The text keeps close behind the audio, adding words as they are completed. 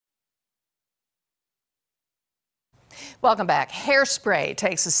Welcome back. Hairspray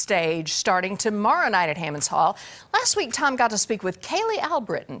takes a stage starting tomorrow night at Hammons Hall. Last week, Tom got to speak with Kaylee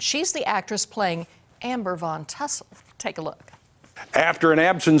Albritton. She's the actress playing Amber Von Tussle. Take a look. After an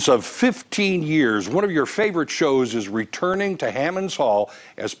absence of 15 years, one of your favorite shows is returning to Hammons Hall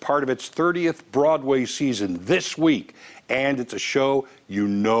as part of its 30th Broadway season this week. And it's a show you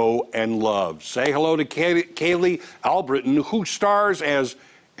know and love. Say hello to Kaylee Albritton, who stars as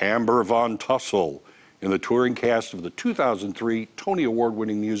Amber Von Tussle in the touring cast of the 2003 Tony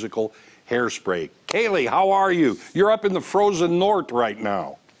Award-winning musical Hairspray. Kaylee, how are you? You're up in the frozen north right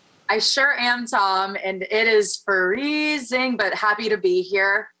now. I sure am, Tom, and it is freezing, but happy to be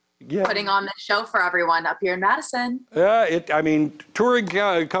here, putting on the show for everyone up here in Madison. Yeah, I mean, touring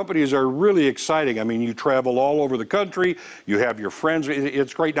companies are really exciting. I mean, you travel all over the country, you have your friends,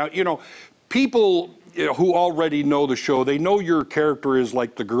 it's great. Now, you know, people who already know the show, they know your character is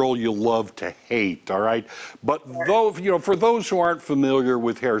like the girl you love to hate, all right? But though, you know, for those who aren't familiar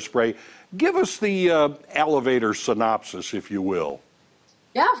with Hairspray, give us the elevator synopsis, if you will.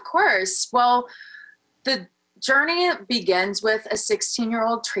 Yeah, of course. Well, the journey begins with a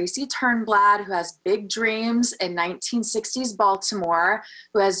 16-year-old Tracy Turnblad who has big dreams in 1960s Baltimore,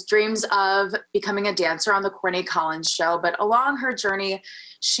 who has dreams of becoming a dancer on the Corny Collins show. But along her journey,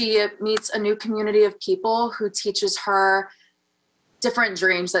 she meets a new community of people who teaches her different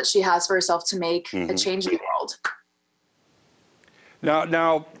dreams that she has for herself to make a change in the world.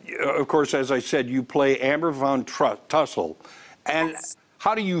 Now, of course, as I said, you play Amber Von Tussle. And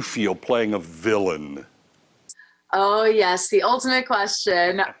how do you feel playing a villain? Oh, yes, the ultimate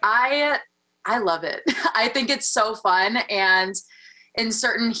question. I love it. I think it's so fun. And in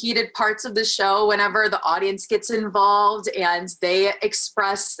certain heated parts of the show, whenever the audience gets involved and they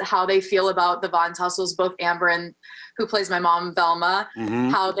express how they feel about the Von Tussles, both Amber and who plays my mom, Velma,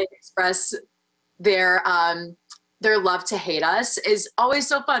 how they express their love to hate us is always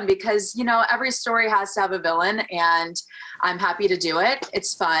so fun because, you know, every story has to have a villain and I'm happy to do it.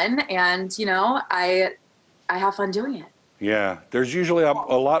 It's fun. And, you know, I have fun doing it. Yeah. There's usually a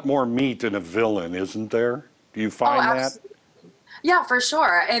lot more meat in a villain, isn't there? Do you find that? Yeah, for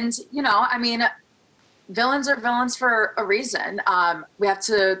sure. And, you know, I mean, villains are villains for a reason. We have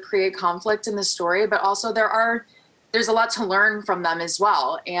to create conflict in the story, but also there's a lot to learn from them as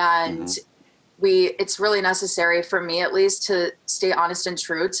well. And it's really necessary for me, at least, to stay honest and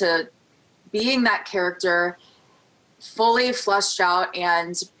true to being that character, fully fleshed out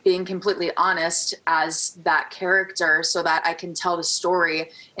and being completely honest as that character so that I can tell the story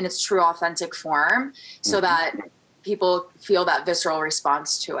in its true, authentic form so that people feel that visceral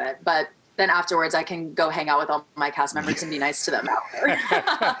response to it. But then afterwards, I can go hang out with all my cast members and be nice to them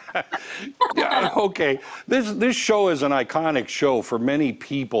after. Yeah, okay. This show is an iconic show for many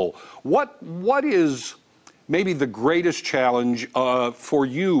people. What is maybe the greatest challenge for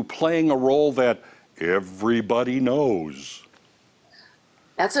you playing a role that everybody knows?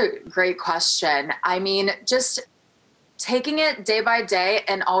 That's a great question. I mean, just taking it day by day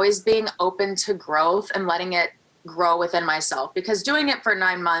and always being open to growth and letting it grow within myself, because doing it for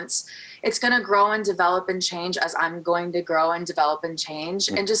 9 months, it's going to grow and develop and change as I'm going to grow and develop and change,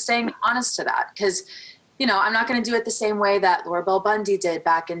 and just staying honest to that. Because, you know, I'm not going to do it the same way that Laura Bell Bundy did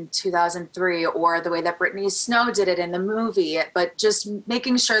back in 2003 or the way that Brittany Snow did it in the movie, but just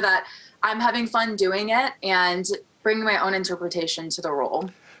making sure that I'm having fun doing it and bringing my own interpretation to the role.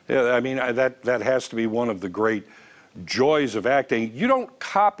 Yeah, I mean, that has to be one of the great joys of acting. You don't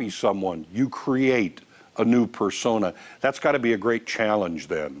copy someone, you create a new persona. That's got to be a great challenge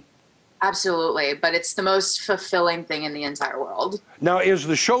then. Absolutely, but it's the most fulfilling thing in the entire world. Now, is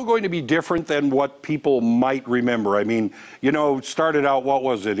the show going to be different than what people might remember? I mean, you know, it started out, what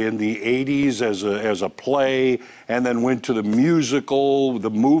was it, in the 80s as a play, and then went to the musical, the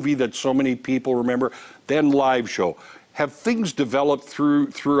movie that so many people remember, then live show. Have things developed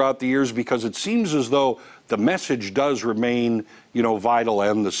throughout the years? Because it seems as though the message does remain, you know, vital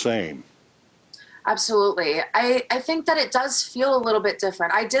and the same. Absolutely. I think that it does feel a little bit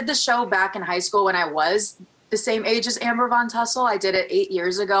different. I did the show back in high school when I was the same age as Amber Von Tussle. I did it 8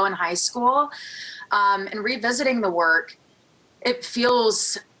 years ago in high school. And revisiting the work, it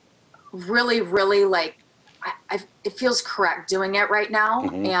feels really, really like, it feels correct doing it right now.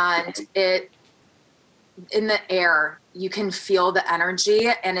 And in the air, you can feel the energy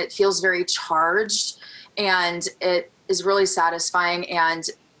and it feels very charged and it is really satisfying. And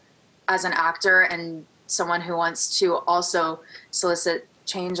as an actor and someone who wants to also solicit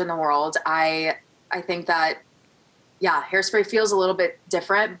change in the world, I think that, yeah, Hairspray feels a little bit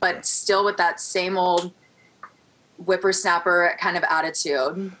different, but still with that same old whippersnapper kind of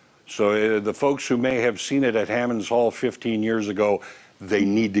attitude. So the folks who may have seen it at Hammons Hall 15 years ago, they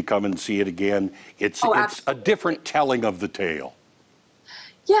need to come and see it again. It's a different telling of the tale.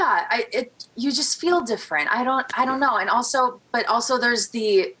 Yeah, you just feel different. I don't know. And also there's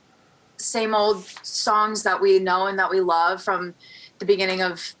the same old songs that we know and that we love from the beginning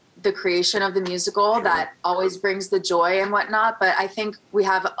of the creation of the musical that always brings the joy and whatnot. But I think we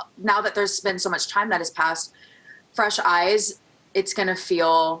have, now that there's been so much time that has passed, fresh eyes, it's going to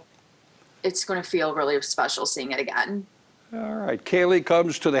feel really special seeing it again. All right. Kaylee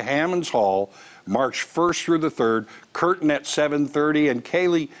comes to the Hammons Hall March 1st through the 3rd, curtain at 7:30. And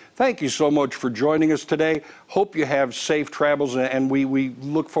Kaylee, thank you so much for joining us today. Hope you have safe travels, and we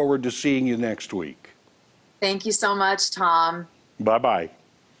look forward to seeing you next week. Thank you so much, Tom. Bye-bye.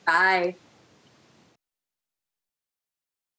 Bye.